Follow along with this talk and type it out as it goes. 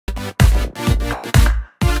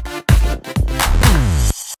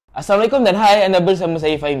Assalamualaikum dan hai, anda bersama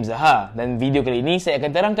saya Fahim Zahar. Dan video kali ini saya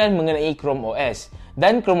akan terangkan mengenai ChromeOS.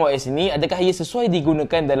 Dan ChromeOS ini adakah ia sesuai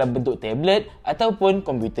digunakan dalam bentuk tablet ataupun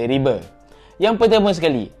komputer riba? Yang pertama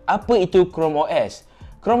sekali, apa itu ChromeOS?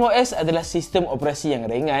 ChromeOS adalah sistem operasi yang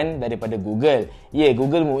ringan daripada Google. Ya,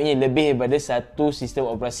 Google mempunyai lebih daripada satu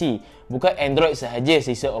sistem operasi. Bukan Android sahaja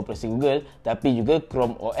sistem operasi Google, tapi juga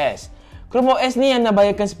ChromeOS. ChromeOS ni anda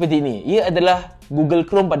bayangkan seperti ini. Ia adalah Google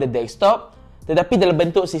Chrome pada desktop, tetapi dalam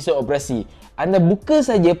bentuk sistem operasi. Anda buka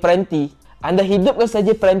saja peranti, anda hidupkan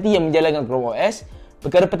saja peranti yang menjalankan ChromeOS.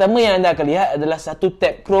 Perkara pertama yang anda akan lihat adalah satu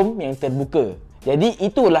tab Chrome yang terbuka. Jadi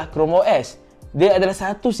itulah ChromeOS. Dia adalah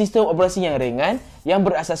satu sistem operasi yang ringan yang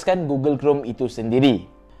berasaskan Google Chrome itu sendiri.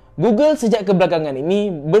 Google sejak kebelakangan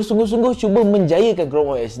ini bersungguh-sungguh cuba menjayakan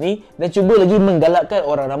ChromeOS ni dan cuba lagi menggalakkan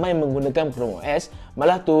orang ramai menggunakan ChromeOS,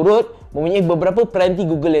 malah turut mempunyai beberapa peranti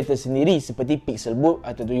Google yang tersendiri seperti Pixelbook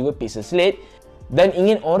atau juga Pixel Slate, dan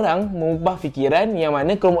ingin orang mengubah fikiran yang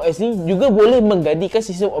mana ChromeOS ni juga boleh menggantikan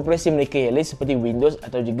sistem operasi mereka yang lain seperti Windows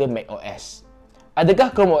atau juga macOS.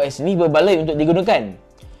 Adakah ChromeOS ni berbaloi untuk digunakan?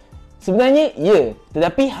 Sebenarnya, ya,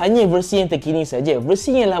 tetapi hanya versi yang terkini saja.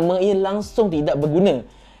 Versi yang lama ia langsung tidak berguna.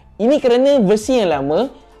 Ini kerana versi yang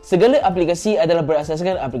lama, segala aplikasi adalah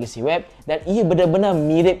berasaskan aplikasi web dan ia benar-benar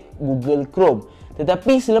mirip Google Chrome.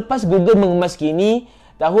 Tetapi selepas Google mengemas kini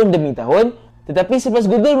tahun demi tahun,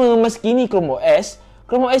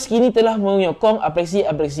 ChromeOS kini telah menyokong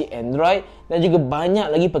aplikasi-aplikasi Android dan juga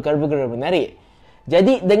banyak lagi perkara-perkara menarik.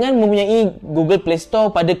 Jadi dengan mempunyai Google Play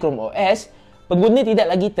Store pada ChromeOS, pengguna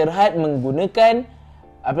tidak lagi terhad menggunakan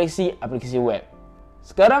aplikasi-aplikasi web.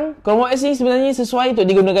 Sekarang, ChromeOS ni sebenarnya sesuai untuk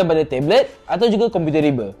digunakan pada tablet atau juga komputer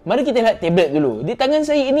riba. Mari kita lihat tablet dulu. Di tangan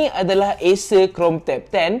saya ini adalah Acer Chrome Tab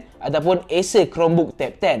 10 ataupun Acer Chromebook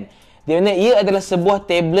Tab 10. Di mana ia adalah sebuah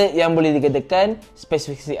tablet yang boleh dikatakan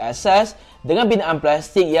spesifikasi asas dengan binaan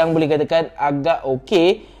plastik yang boleh dikatakan agak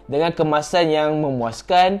okey, dengan kemasan yang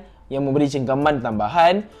memuaskan, yang memberi cengkaman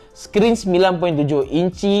tambahan, skrin 9.7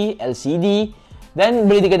 inci LCD, dan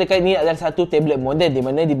boleh dikatakan ini adalah satu tablet moden di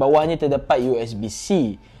mana di bawahnya terdapat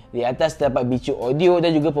USB-C. Di atas terdapat bicu audio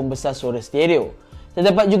dan juga pembesar suara stereo.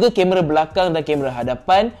 Terdapat juga kamera belakang dan kamera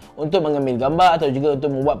hadapan untuk mengambil gambar atau juga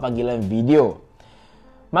untuk membuat panggilan video.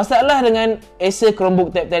 Masalah dengan Acer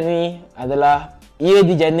Chromebook Tab 10 ini adalah ia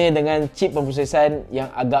dijana dengan chip pemprosesan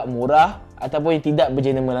yang agak murah ataupun yang tidak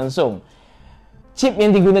berjenama langsung. Chip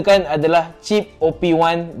yang digunakan adalah chip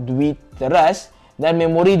OP1 dual teras dan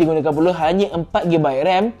memori digunakan pula hanya 4GB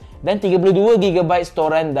RAM dan 32GB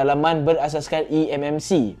storan dalaman berasaskan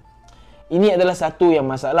eMMC. Ini adalah satu yang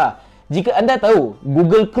masalah. Jika anda tahu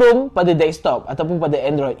Google Chrome pada desktop ataupun pada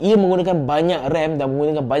Android, ia menggunakan banyak RAM dan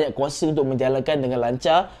menggunakan banyak kuasa untuk menjalankan dengan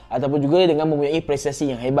lancar ataupun juga dengan mempunyai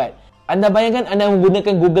prestasi yang hebat. Anda bayangkan anda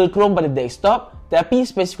menggunakan Google Chrome pada desktop tapi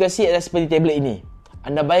spesifikasi adalah seperti tablet ini.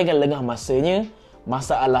 Anda bayangkan lengah masanya,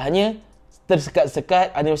 masalahnya,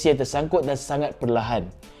 tersekat-sekat, animasi yang tersangkut dan sangat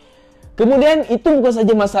perlahan. Kemudian itu bukan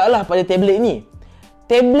saja masalah pada tablet ini.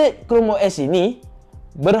 Tablet ChromeOS ini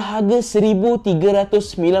berharga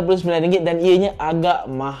RM1,399 dan ianya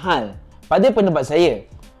agak mahal. Pada pendapat saya,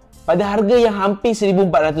 pada harga yang hampir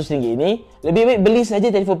RM1,400 ini, lebih baik beli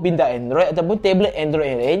saja telefon pintar Android ataupun tablet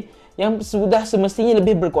Android yang lain yang sudah semestinya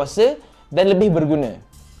lebih berkuasa dan lebih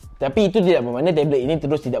berguna. Tapi itu tidak bermakna tablet ini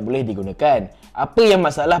terus tidak boleh digunakan. Apa yang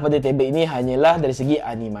masalah pada tablet ini hanyalah dari segi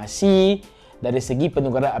animasi, dari segi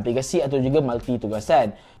penukaran aplikasi atau juga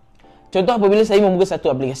multi-tugasan. Contoh, apabila saya membuka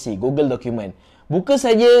satu aplikasi, Google Document. Buka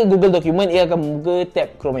saja Google Document, ia akan membuka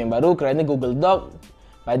tab Chrome yang baru kerana Google Doc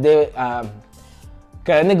pada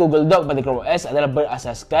ChromeOS adalah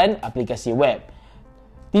berasaskan aplikasi web.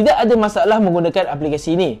 Tidak ada masalah menggunakan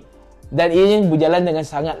aplikasi ini dan ianya berjalan dengan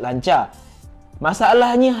sangat lancar.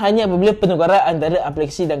 Masalahnya hanya apabila penukaran antara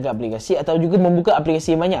aplikasi dan ke aplikasi atau juga membuka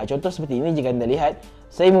aplikasi yang banyak. Contoh seperti ini, jika anda lihat,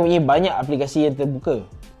 saya mempunyai banyak aplikasi yang terbuka.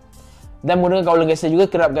 Dan menggunakan kawalan gesture juga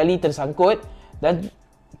kerap kali tersangkut dan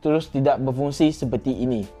terus tidak berfungsi seperti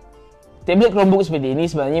ini. Tablet Chromebook seperti ini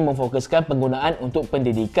sebenarnya memfokuskan penggunaan untuk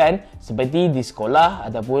pendidikan seperti di sekolah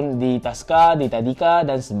ataupun di taska, di tadika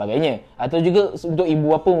dan sebagainya. Atau juga untuk ibu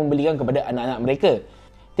bapa membelikan kepada anak-anak mereka.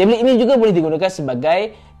 Tablet ini juga boleh digunakan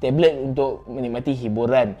sebagai tablet untuk menikmati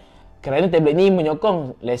hiburan. Kerana tablet ini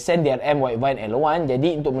menyokong lesen DRM Wideband L1,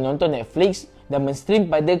 jadi untuk menonton Netflix dan menstream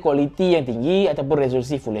pada kualiti yang tinggi ataupun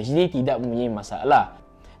resolusi Full HD tidak mempunyai masalah.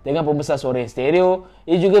 Dengan pembesar suara yang stereo,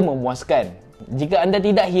 ia juga memuaskan. Jika anda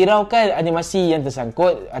tidak hiraukan animasi yang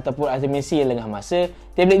tersangkut ataupun animasi yang lengah masa,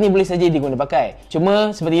 tablet ini boleh saja digunakan pakai.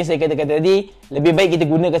 Cuma seperti yang saya katakan tadi, lebih baik kita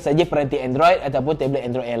gunakan saja peranti Android ataupun tablet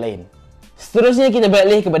Android yang lain. Seterusnya kita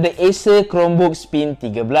beralih kepada Acer Chromebook Spin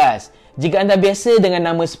 13. Jika anda biasa dengan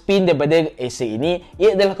nama spin daripada Acer ini,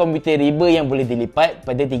 ia adalah komputer riba yang boleh dilipat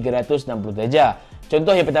pada 360 darjah.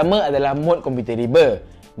 Contoh yang pertama adalah mod komputer riba,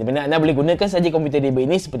 di mana anda boleh gunakan saja komputer riba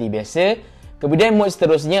ini seperti biasa. Kemudian mod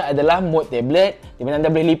seterusnya adalah mod tablet, di mana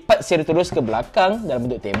anda boleh lipat secara terus ke belakang dalam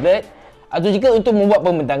bentuk tablet. Atau jika untuk membuat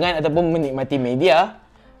pembentangan ataupun menikmati media,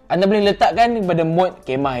 anda boleh letakkan pada mod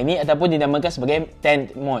kemah ini ataupun dinamakan sebagai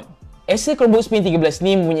tent mode. Acer Chromebook Spin 13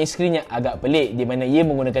 ni mempunyai skrin yang agak pelik, di mana ia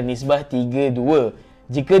menggunakan nisbah 3:2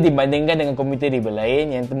 jika dibandingkan dengan komputer riba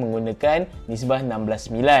lain yang menggunakan nisbah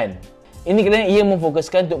 16:9. Ini kerana ia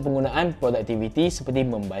memfokuskan untuk penggunaan produktiviti seperti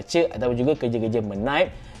membaca atau juga kerja-kerja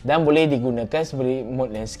menaip dan boleh digunakan seperti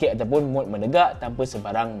mod landscape ataupun mod menegak tanpa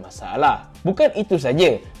sebarang masalah. Bukan itu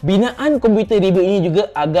saja, binaan komputer riba ini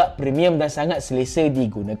juga agak premium dan sangat selesa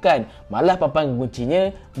digunakan. Malah papan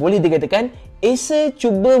kuncinya boleh dikatakan Acer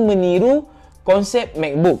cuba meniru konsep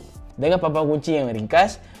MacBook dengan papan kunci yang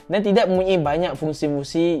ringkas dan tidak mempunyai banyak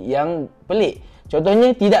fungsi-fungsi yang pelik.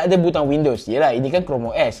 Contohnya tidak ada butang Windows. Yalah, ini kan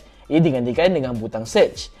ChromeOS. Ia digantikan dengan butang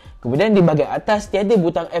search. Kemudian di bahagian atas tiada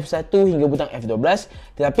butang F1 hingga butang F12,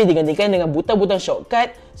 tetapi digantikan dengan butang-butang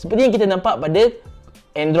shortcut seperti yang kita nampak pada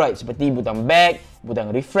Android, seperti butang back,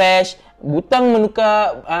 butang refresh, butang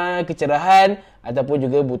menukar kecerahan ataupun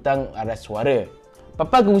juga butang aras suara.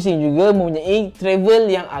 Papan kunci juga mempunyai travel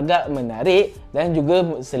yang agak menarik dan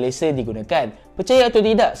juga selesa digunakan. Percaya atau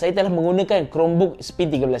tidak, saya telah menggunakan Chromebook Spin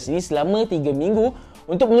 13 ini selama 3 minggu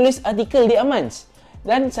untuk menulis artikel di Amans.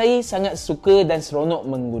 Dan saya sangat suka dan seronok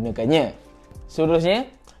menggunakannya. Seterusnya,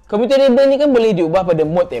 komputer riba ni kan boleh diubah pada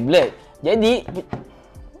mod tablet. Jadi,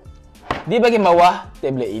 di bahagian bawah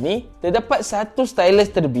tablet ini, terdapat satu stylus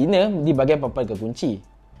terbina di bahagian papan kekunci.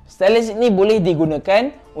 Stylus ini boleh digunakan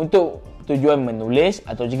untuk tujuan menulis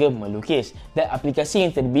atau juga melukis. Dan aplikasi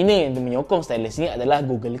yang terbina yang menyokong stylus ini adalah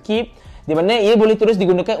Google Keep, di mana ia boleh terus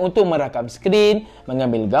digunakan untuk merakam skrin,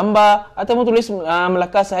 mengambil gambar ataupun tulis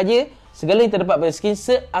melakar sahaja. Segala yang terdapat pada skrin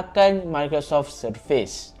seakan Microsoft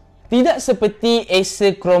Surface. Tidak seperti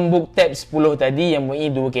Acer Chromebook Tab 10 tadi yang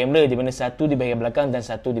mempunyai dua kamera, di mana satu di bahagian belakang dan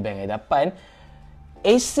satu di bahagian hadapan.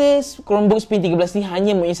 Acer Chromebook Spin 13 ni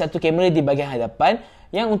hanya mempunyai satu kamera di bahagian hadapan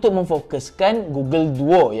yang untuk memfokuskan Google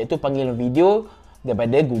Duo, iaitu panggilan video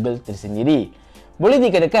daripada Google tersendiri. Boleh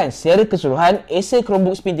dikatakan secara keseluruhan Acer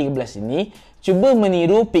Chromebook Spin 13 ini cuba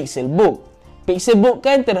meniru Pixelbook. Pixelbook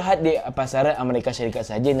kan terhad di pasaran Amerika Syarikat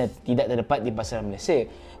sahaja dan tidak terdapat di pasaran Malaysia.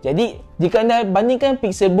 Jadi, jika anda bandingkan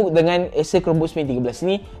Pixelbook dengan Acer Chromebook Spin 13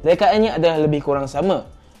 ini, rekaannya adalah lebih kurang sama.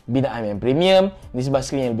 Binaan yang premium, nisbah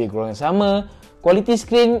skrin yang lebih kurang sama, kualiti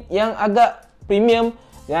skrin yang agak premium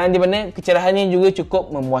dan di mana kecerahannya juga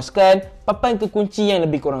cukup memuaskan, papan kekunci yang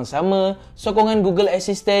lebih kurang sama, sokongan Google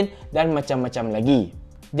Assistant dan macam-macam lagi.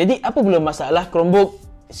 Jadi, apa pula masalah Chromebook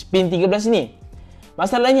Spin 13 ini?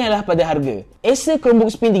 Masalahnya adalah pada harga. Acer Chromebook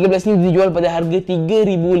Spin 13 ini dijual pada harga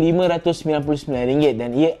RM3,599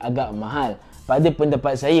 dan ia agak mahal. Pada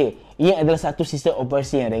pendapat saya, ia adalah satu sistem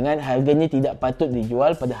operasi yang ringan, harganya tidak patut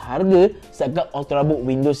dijual pada harga setakat Ultrabook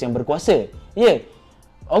Windows yang berkuasa. Ya,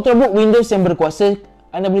 Ultrabook Windows yang berkuasa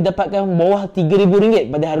anda boleh dapatkan bawah RM3,000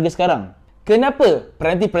 pada harga sekarang. Kenapa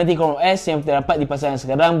peranti-peranti ChromeOS yang terdapat di pasaran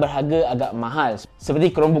sekarang berharga agak mahal?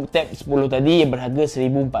 Seperti Chromebook Tab 10 tadi yang berharga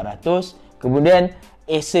RM1,400. Kemudian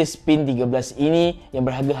Acer Spin 13 ini yang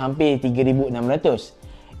berharga hampir RM3,600.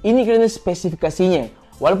 Ini kerana spesifikasinya.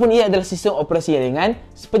 Walaupun ia adalah sistem operasi yang ringan,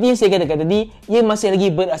 seperti yang saya katakan tadi, ia masih lagi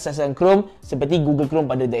berasaskan Chrome seperti Google Chrome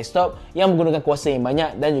pada desktop yang menggunakan kuasa yang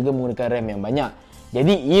banyak dan juga menggunakan RAM yang banyak.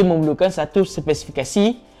 Jadi ia memerlukan satu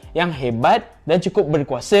spesifikasi yang hebat dan cukup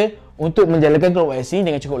berkuasa untuk menjalankan ChromeOS ini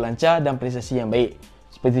dengan cukup lancar dan prestasi yang baik.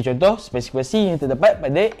 Seperti contoh spesifikasi yang terdapat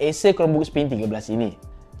pada Acer Chromebook Spin 13 ini.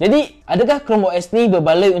 Jadi, adakah ChromeOS ni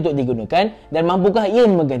berbaloi untuk digunakan dan mampukah ia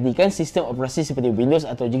menggantikan sistem operasi seperti Windows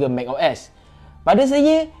atau juga macOS? Pada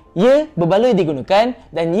saya, ia berbaloi digunakan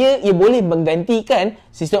dan ia boleh menggantikan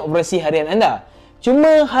sistem operasi harian anda.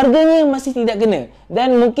 Cuma harganya masih tidak kena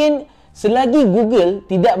dan mungkin selagi Google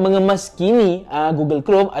tidak mengemas kini Google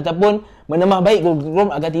Chrome ataupun menambah baik Google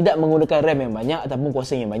Chrome agar tidak menggunakan RAM yang banyak ataupun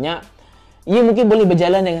kuasa yang banyak, ia mungkin boleh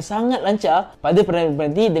berjalan dengan sangat lancar pada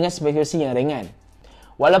peranti dengan spesifikasi yang ringan.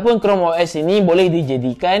 Walaupun ChromeOS ini boleh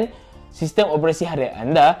dijadikan sistem operasi harian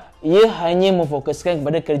anda, ia hanya memfokuskan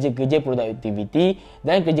kepada kerja-kerja produktiviti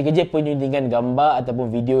dan kerja-kerja penyuntingan gambar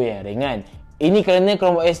ataupun video yang ringan. Ini kerana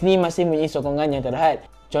ChromeOS ni masih mempunyai sokongan yang terhad.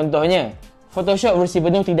 Contohnya, Photoshop versi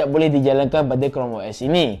penuh tidak boleh dijalankan pada ChromeOS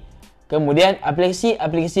ini. Kemudian,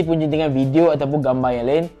 aplikasi penyuntingan video ataupun gambar yang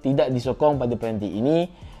lain tidak disokong pada peranti ini.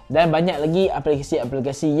 Dan banyak lagi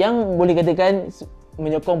aplikasi-aplikasi yang boleh katakan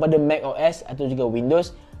menyokong pada macOS atau juga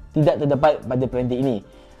Windows tidak terdapat pada peranti ini.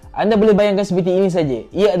 Anda boleh bayangkan seperti ini saja.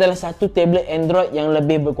 Ia adalah satu tablet Android yang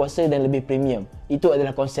lebih berkuasa dan lebih premium. Itu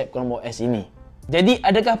adalah konsep ChromeOS ini. Jadi,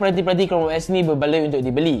 adakah peranti-peranti ChromeOS ini berbaloi untuk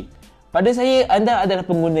dibeli? Pada saya, anda adalah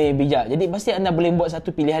pengguna yang bijak. Jadi, pasti anda boleh buat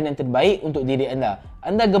satu pilihan yang terbaik untuk diri anda.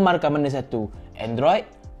 Anda gemarkan mana satu? Android,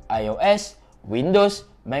 iOS, Windows,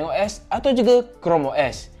 macOS atau juga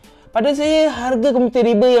ChromeOS? Pada saya, harga komputer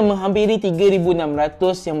riba yang menghampiri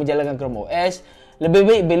 3,600 yang menjalankan ChromeOS, lebih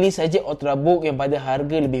baik beli saja Ultrabook yang pada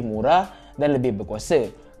harga lebih murah dan lebih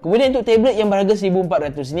berkuasa. Kemudian untuk tablet yang berharga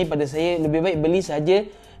 1,400 ini, pada saya lebih baik beli saja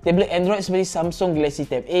tablet Android seperti Samsung Galaxy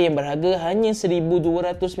Tab A yang berharga hanya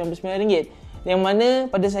RM1,299, yang mana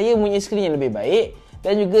pada saya mempunyai skrin yang lebih baik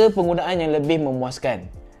dan juga penggunaan yang lebih memuaskan.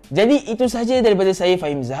 Jadi itu sahaja daripada saya,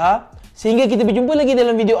 Fahim Zahar. Sehingga kita berjumpa lagi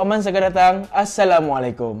dalam video aman akan datang.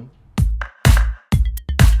 Assalamualaikum.